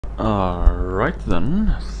Alright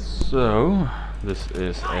then, so this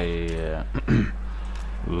is a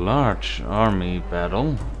large army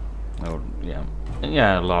battle. Oh,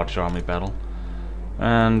 yeah, large army battle.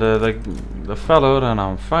 And the fellow that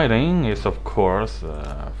I'm fighting is of course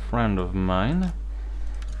a friend of mine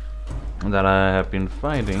that I have been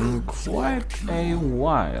fighting quite a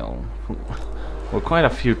while, well, quite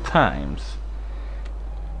a few times.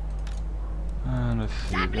 Let's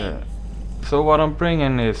see there. So what I'm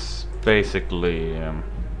bringing is basically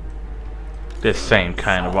the same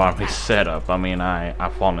kind of army setup. I mean,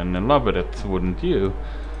 I've fallen in love with it, wouldn't you?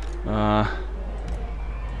 But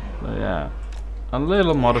yeah, a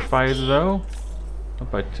little modified though,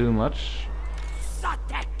 not by too much.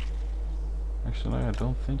 Actually, I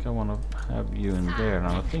don't think I want to have you in there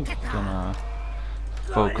now. I think I'm gonna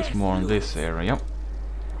focus more on this area.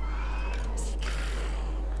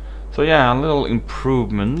 So yeah, a little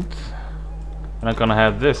improvement. And I'm gonna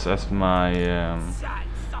have this as my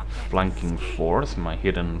flanking force, my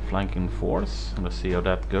hidden flanking force. Let's see how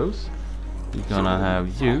that goes. We're gonna have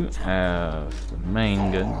you as the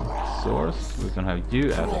main gun source. We're gonna have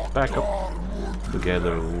you as a backup,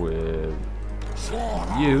 together with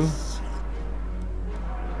you.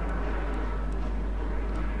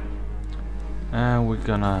 And we're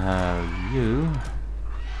gonna have you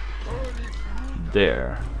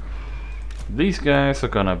there. These guys are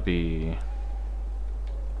gonna be...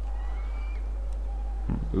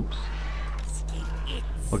 Oops.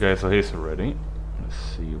 Okay, so he's ready. Let's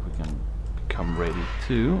see if we can become ready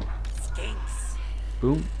too.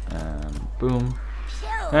 Boom and boom.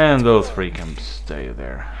 And those three can stay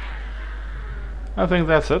there. I think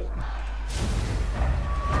that's it.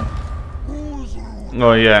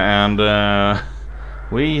 Oh yeah, and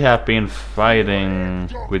we have been fighting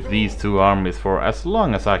with these two armies for as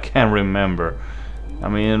long as I can remember. I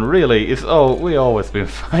mean, really, we always been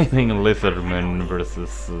fighting Lizardmen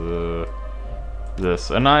versus this,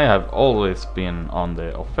 and I have always been on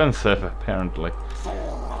the offensive. Apparently,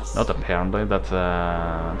 not apparently. That's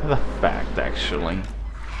a fact, actually.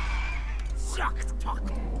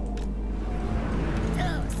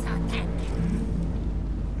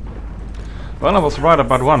 Well, I was right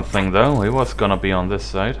about one thing though. He was gonna be on this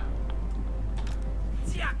side.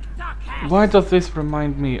 Why does this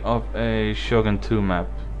remind me of a Shogun 2 map?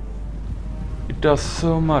 It does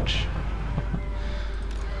so much.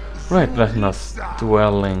 Right, let us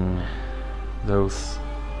dwell in those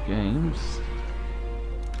games.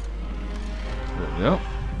 There we go.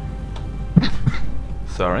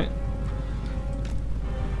 Sorry.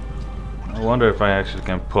 I wonder if I actually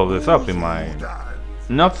can pull this up in my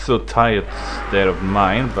not so tired state of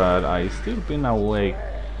mind, but I still been awake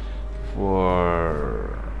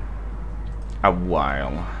for a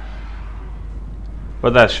while.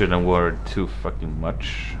 But that shouldn't worry too fucking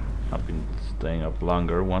much. I've been staying up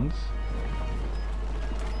longer once.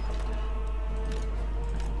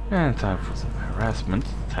 And time for some harassment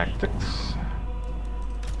tactics.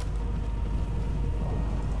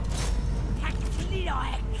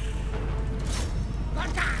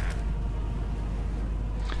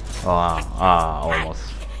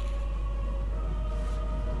 Almost.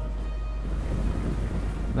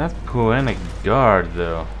 That poetic guard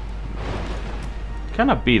though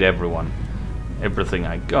kinda beat everything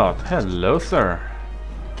I got. Hello, sir.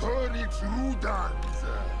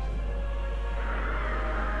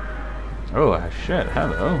 Oh shit,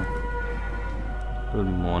 hello. Good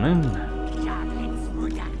morning.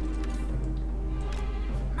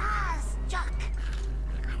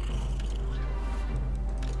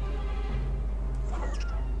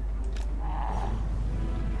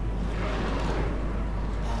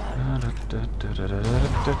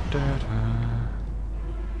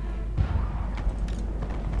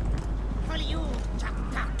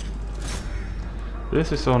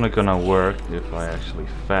 This is only gonna work if I actually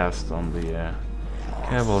fast on the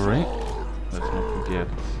cavalry. Let's not forget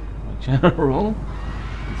my general.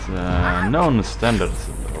 It's a known standard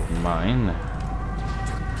of mine.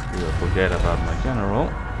 We'll forget about my general.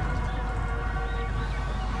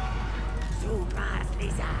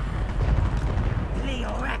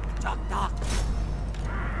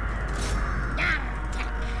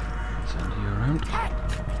 Send you around.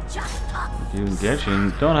 You engage,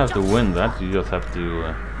 you don't have to win that, you just have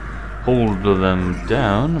to hold them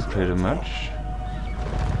down, pretty much.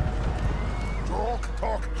 So,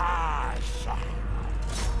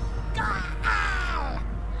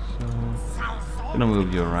 gonna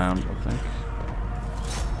move you around, I think.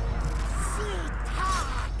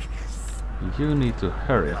 You need to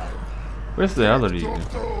hurry up. Where's the other you?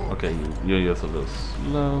 Okay, you're just a little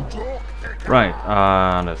slow. Right,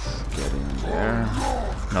 let's get in there.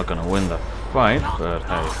 Not gonna win the fight, but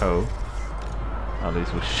hey ho. At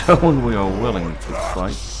least we've shown we are willing to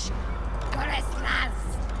fight.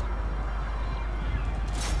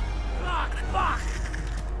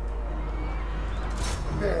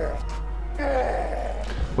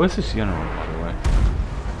 Where's this general, by the way?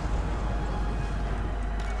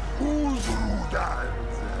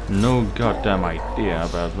 No goddamn idea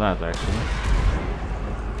about that, actually.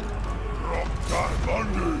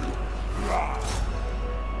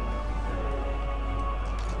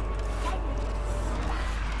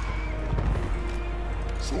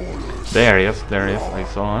 There he is, there he is. I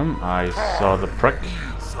saw him. I saw the prick.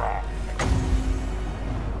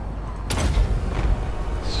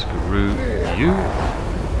 Screw you.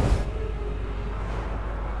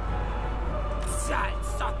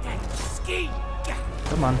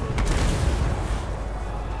 Come on.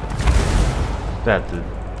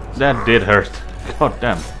 That did hurt. God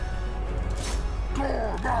damn.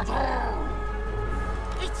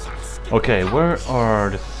 Okay, where are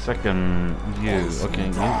the second you?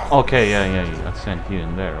 Okay, okay, yeah. I sent you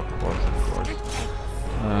in there, of course.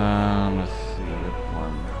 Let's see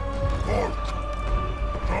one.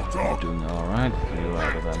 You're doing alright. You're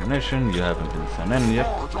out of ammunition. You haven't been sent in yet.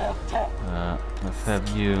 Let's have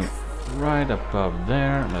you right above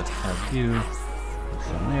there. Let's have you in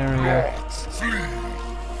some area.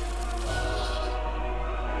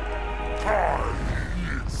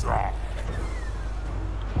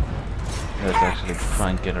 Let's actually try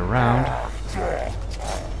and get around.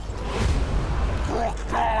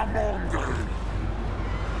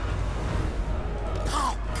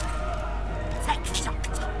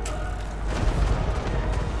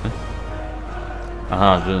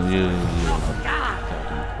 You not that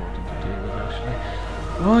important to deal with, actually.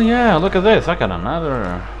 Oh yeah, look at this, I got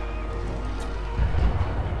another.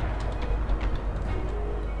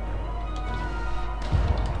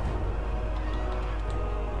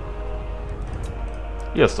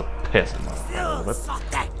 Just a piss him off a little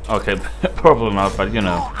bit. Okay, probably not, but you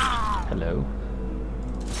know. Hello.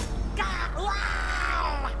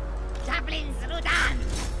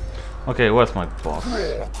 Okay, where's my boss?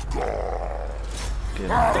 Get in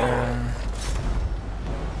there.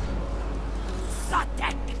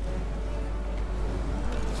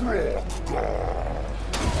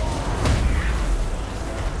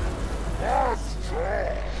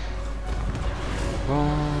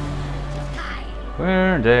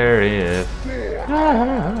 Where there is.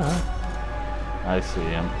 I see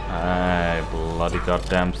him. I bloody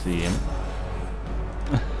goddamn see him.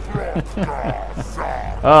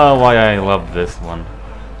 Oh, why I love this one.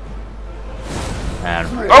 And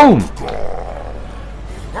boom!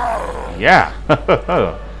 Yeah!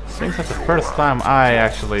 Seems like the first time I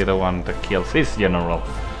actually the one that kills his general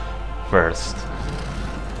first.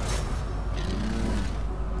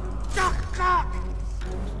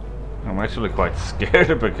 I'm actually quite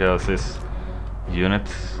scared because his unit,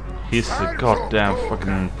 his goddamn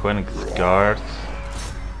fucking 20 guards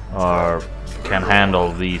are can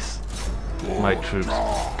handle these my troops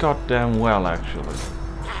goddamn well, actually.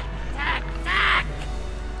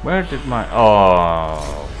 Where did my fuck.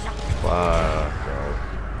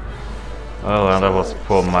 Oh well, that was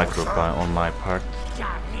poor micro on my part.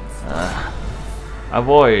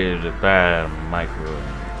 Avoid bad micro.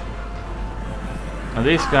 And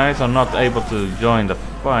these guys are not able to join the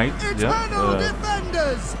fight yet.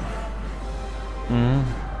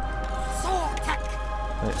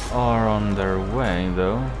 They are on their way,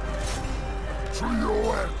 though.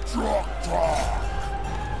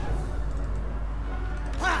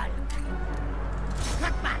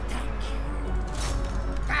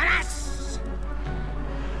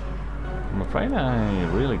 I'm afraid I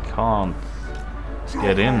really can't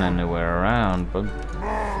get in anywhere around, but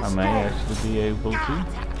I may actually be able to.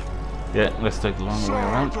 Yeah, let's take the long way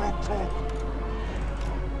around.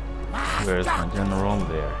 Where's my general?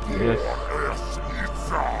 There. Yes.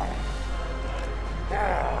 We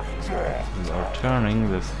are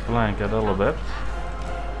turning this flank a little bit.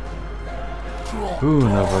 Ooh,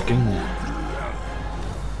 no fucking.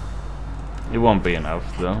 It won't be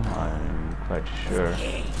enough, though. I'm quite sure.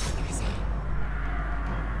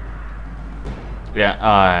 Yeah,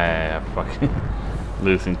 I am fucking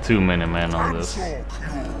losing too many men on this.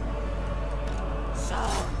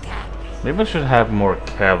 Maybe I should have more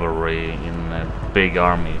cavalry in big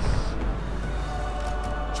armies.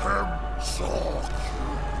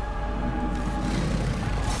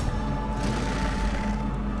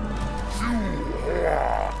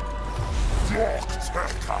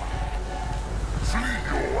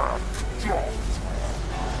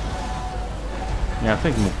 Yeah, I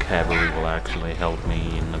think more cavalry will actually help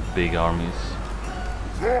me in the big armies.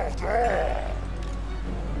 Because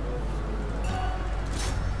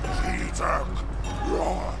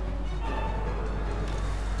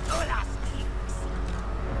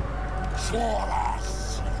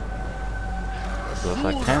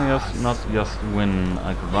I can just not just win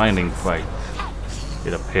a grinding fight,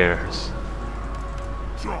 it appears.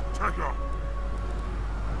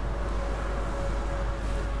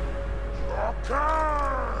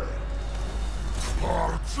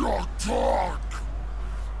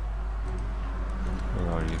 Where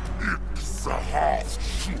are you?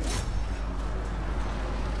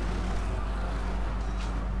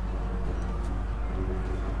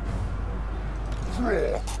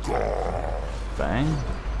 Bang.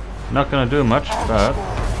 Not gonna do much, but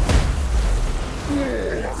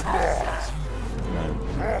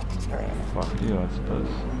fuck you, I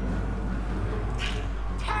suppose.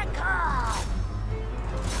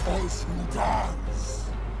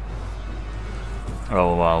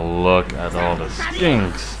 Oh wow, look at all the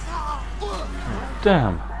skinks.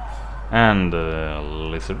 Damn. And the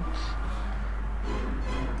lizards.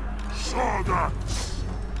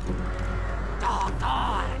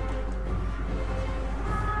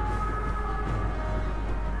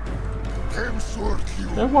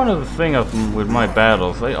 That's one of the things with my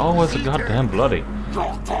battles, they always are goddamn bloody.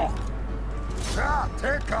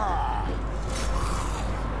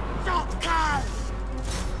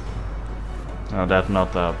 Now that's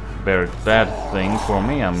not a very bad thing for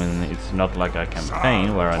me. I mean, it's not like a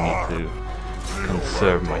campaign where I need to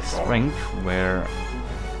conserve my strength, where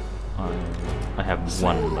I have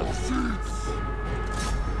one left.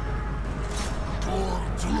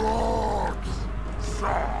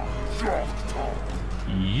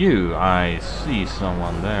 You, I see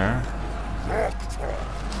someone there.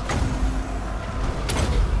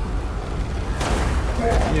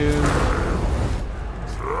 You.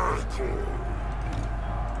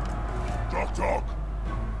 Dog.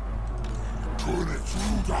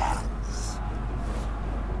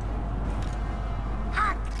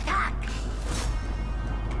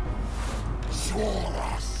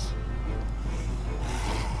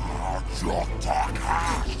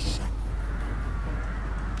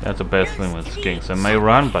 That's the best thing with skinks. They may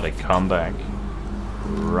run, but they come back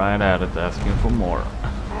right at it, asking for more.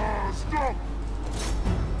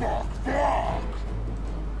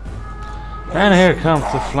 And here comes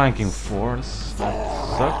the flanking force. That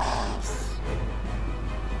sucks.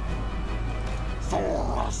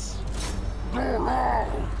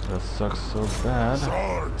 That sucks so bad. He's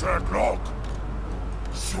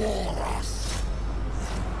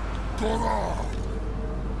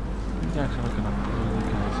actually gonna pull the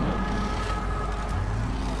guys up.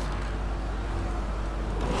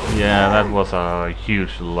 Yeah, that was a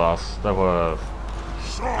huge loss. That was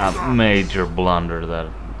a major blunder that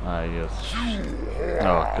I just...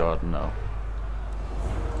 Oh god, no.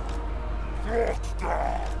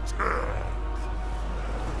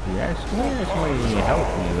 He actually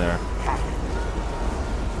helped me there.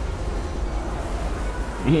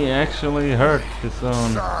 He actually hurt his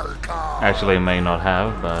own... Actually, may not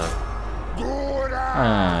have, but...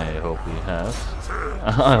 I hope he has.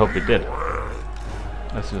 I hope he did.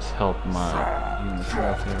 Let's just help my units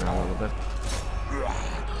out here a little bit.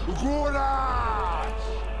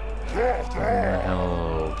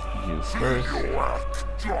 Help you first.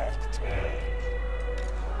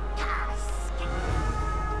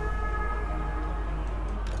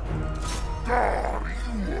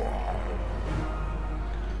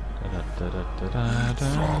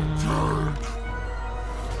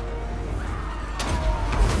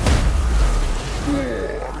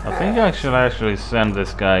 I think I should actually send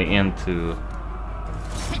this guy into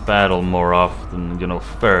battle more often, you know,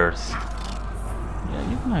 first. Yeah,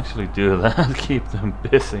 you can actually do that, keep them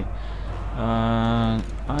busy. I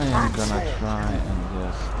am gonna try and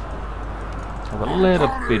just have a little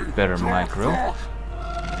bit better micro.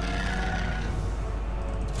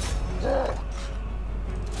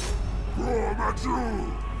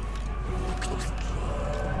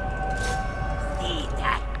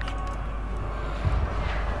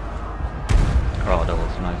 Oh, that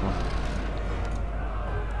was a nice one.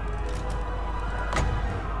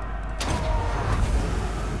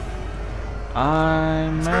 I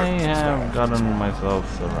may have gotten myself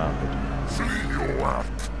surrounded.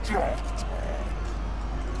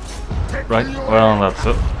 Right, well, that's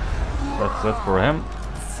it. That's it for him.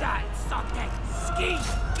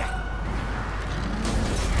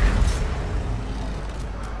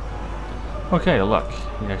 Okay, look,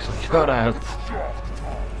 he actually got out.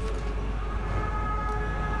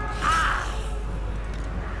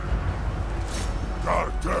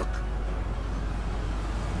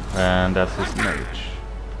 And that's his mage.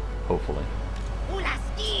 hopefully.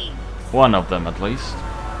 One of them at least.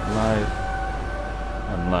 Live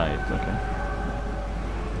and light, okay.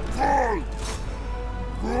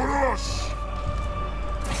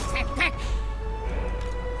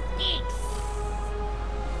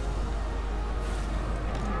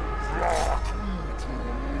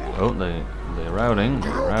 Oh, they're routing,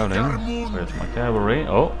 Where's my cavalry?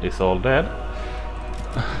 Oh, it's all dead.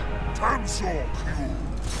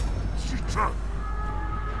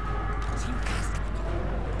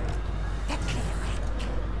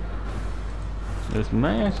 This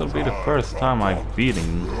may actually be the first time I'm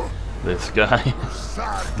beating this guy.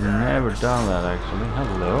 Never done that actually.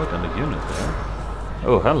 Hello, got a unit there.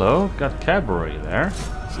 Oh, hello, got cavalry there.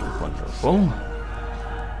 Wonderful.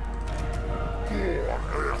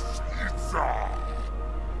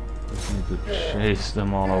 Just need to chase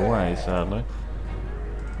them all away, sadly.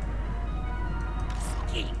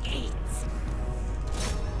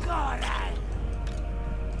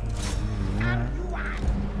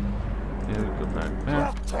 Go back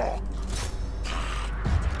there.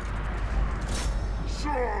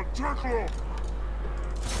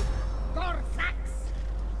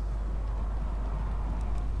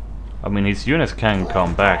 I mean, his units can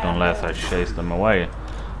come back unless I chase them away.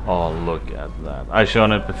 Oh, look at that. I've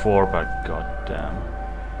shown it before, but goddamn.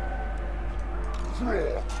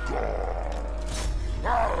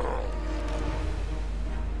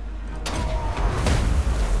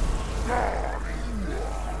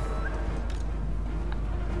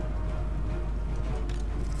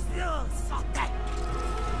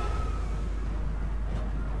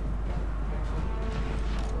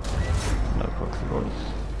 No proxy orders.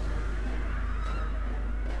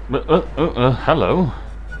 But, hello.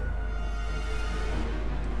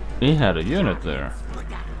 He had a unit there.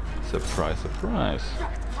 Surprise, surprise.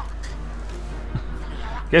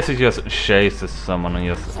 Guess he just chases someone and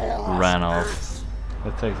just ran off.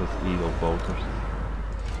 That takes us eagle bolters.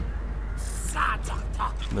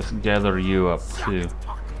 Let's gather you up too.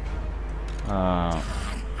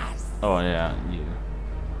 Oh yeah, you.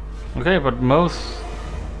 Okay, but most...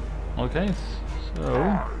 Okay,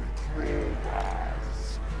 so...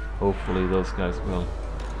 Hopefully those guys will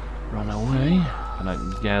run away. And I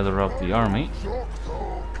gather up the army.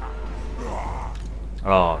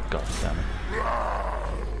 Oh, god damn it.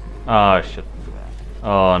 Oh, shit.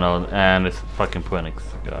 Oh, no, and it's fucking Phoenix.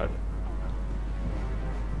 God.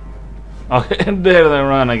 Okay, there they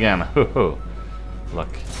run again.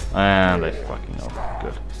 Look. And they fucking off.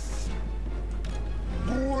 Good.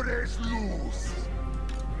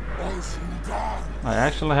 I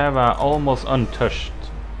actually have an almost untouched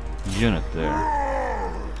unit there.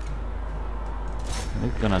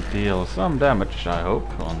 It's gonna deal some damage, I hope,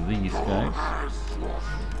 on these guys.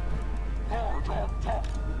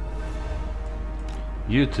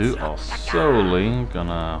 You two are solely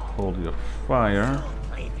gonna hold your fire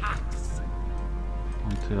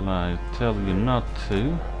until I tell you not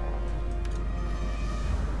to.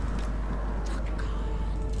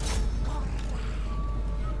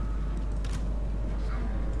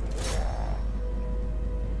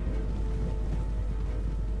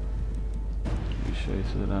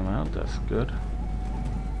 Chase them out, that's good.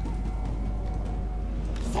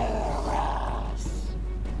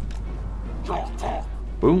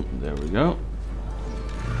 Boom, there we go.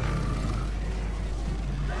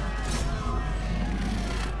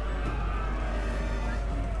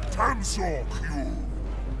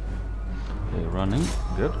 They're running,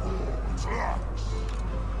 good.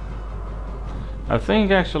 I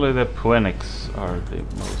think actually the Phoenix are the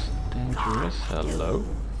most dangerous. Hello.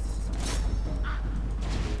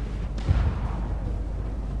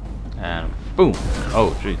 And boom!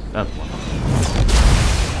 Oh jeez, that's one.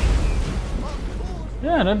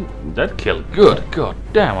 Yeah, that killed good. God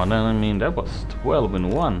damn! And then I mean that was 12 in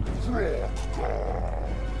 1.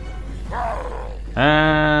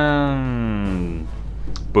 And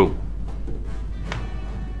boom!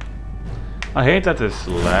 I hate that there's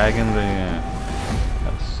lag in the.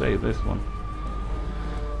 Let's save this one.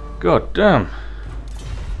 God damn!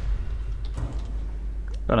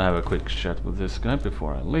 Gonna have a quick chat with this guy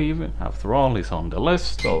before I leave. After all, he's on the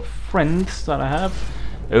list of friends that I have.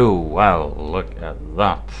 Oh wow, look at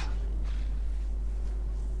that.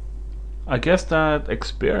 I guess that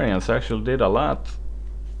experience actually did a lot.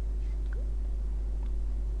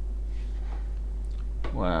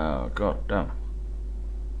 Wow, god damn.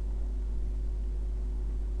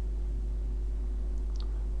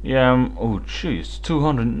 Yeah, oh jeez,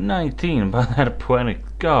 219 by that Phoenix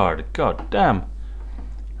guard. God damn.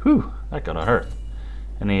 Whew, that gotta hurt.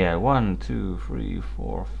 And he had 1, 2, 3,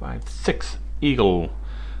 4, 5, 6 eagle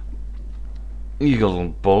eagle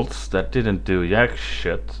bolts that didn't do jack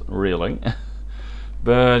shit, really.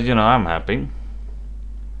 But, you know, I'm happy.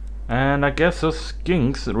 And I guess those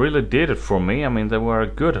skinks really did it for me. I mean, they were a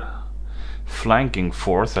good flanking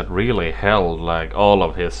force that really held, like, all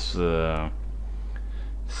of his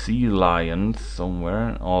sea lions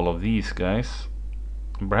somewhere. All of these guys.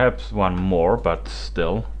 Perhaps one more, but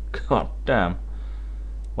still. God damn.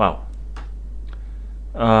 Wow.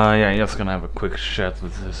 Yeah, just gonna have a quick chat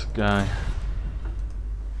with this guy.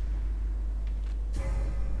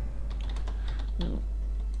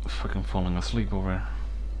 Fucking falling asleep over here.